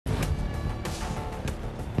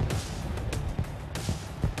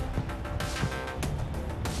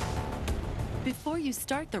Before you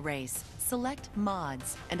start the race, select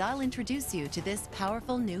Mods, and I'll introduce you to this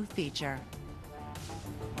powerful new feature.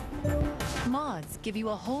 Mods give you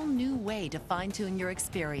a whole new way to fine-tune your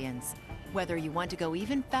experience. Whether you want to go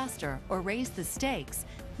even faster or raise the stakes,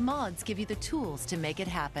 mods give you the tools to make it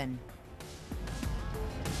happen.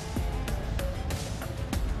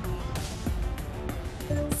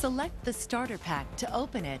 Select the starter pack to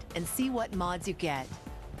open it and see what mods you get.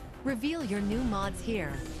 Reveal your new mods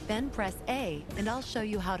here, then press A and I'll show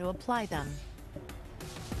you how to apply them.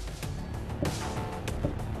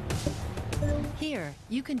 Here,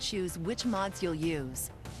 you can choose which mods you'll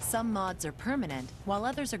use. Some mods are permanent, while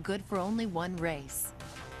others are good for only one race.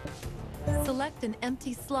 Select an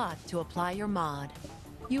empty slot to apply your mod.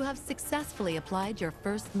 You have successfully applied your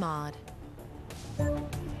first mod.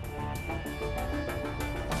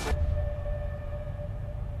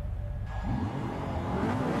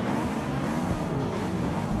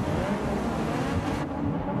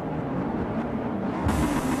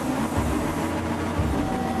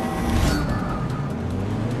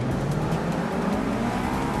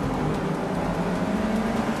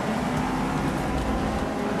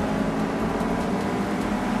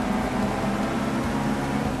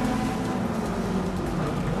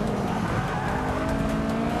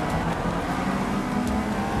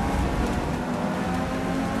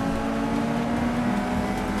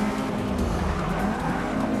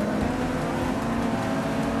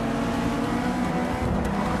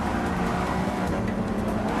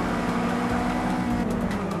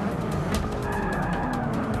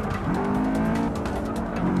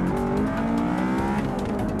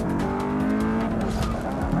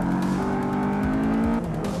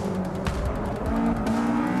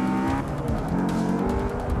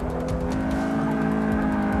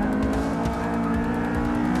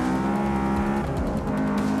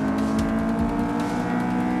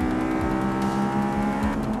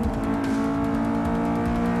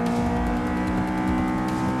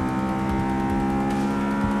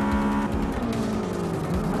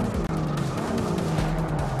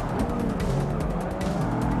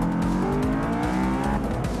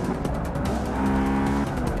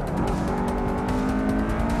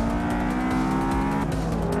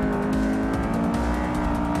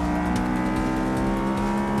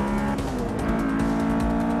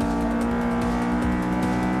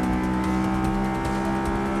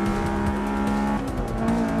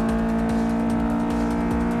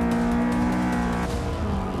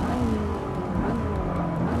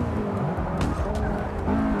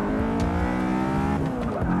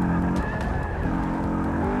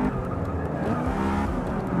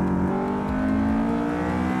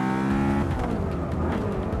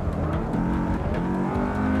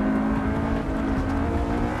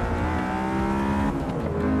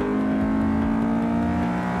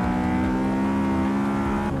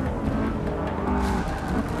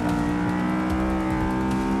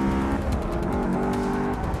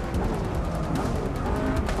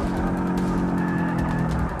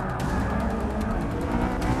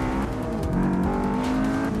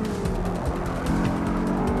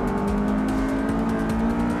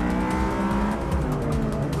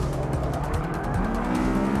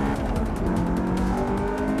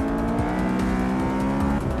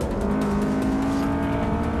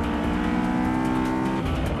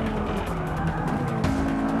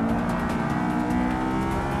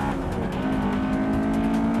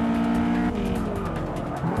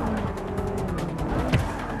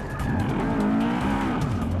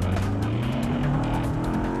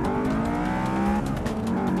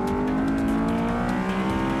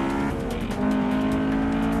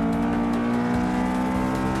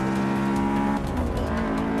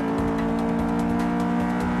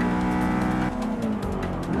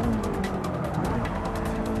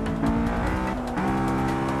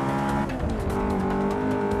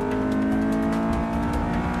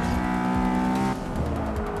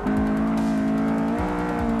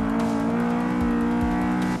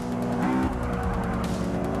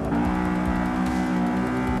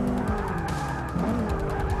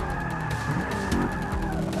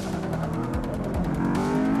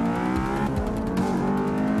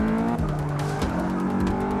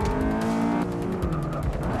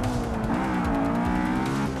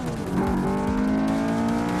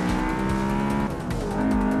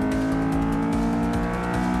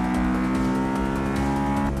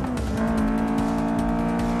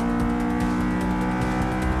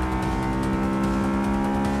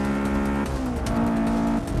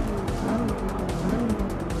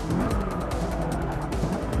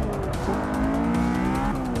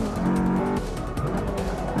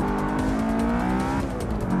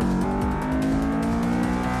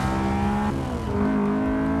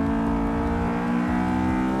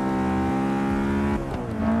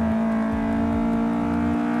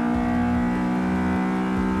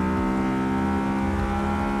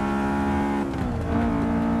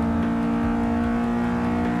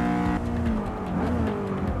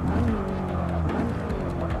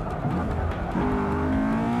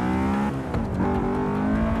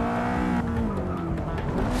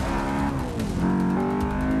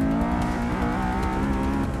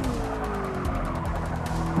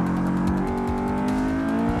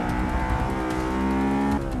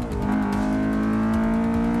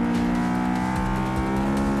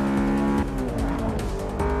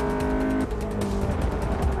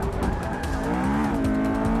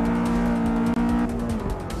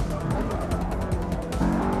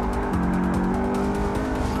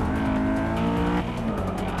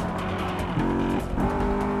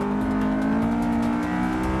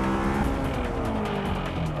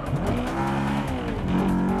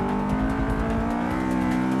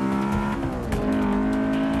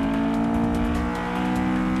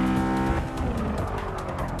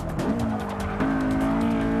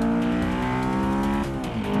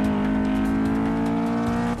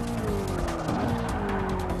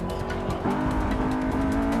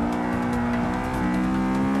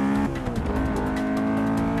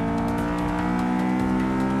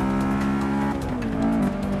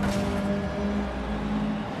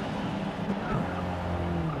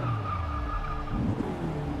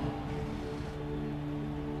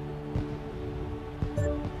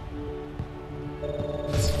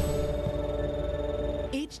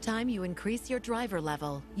 Each time you increase your driver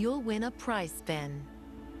level, you'll win a prize spin.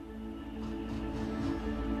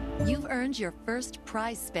 You've earned your first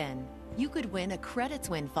prize spin. You could win a credits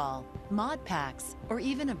windfall, mod packs, or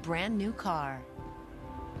even a brand new car.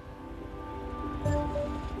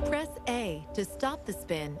 Press A to stop the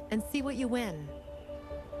spin and see what you win.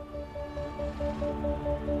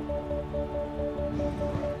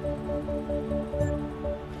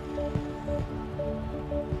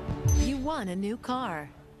 You won a new car.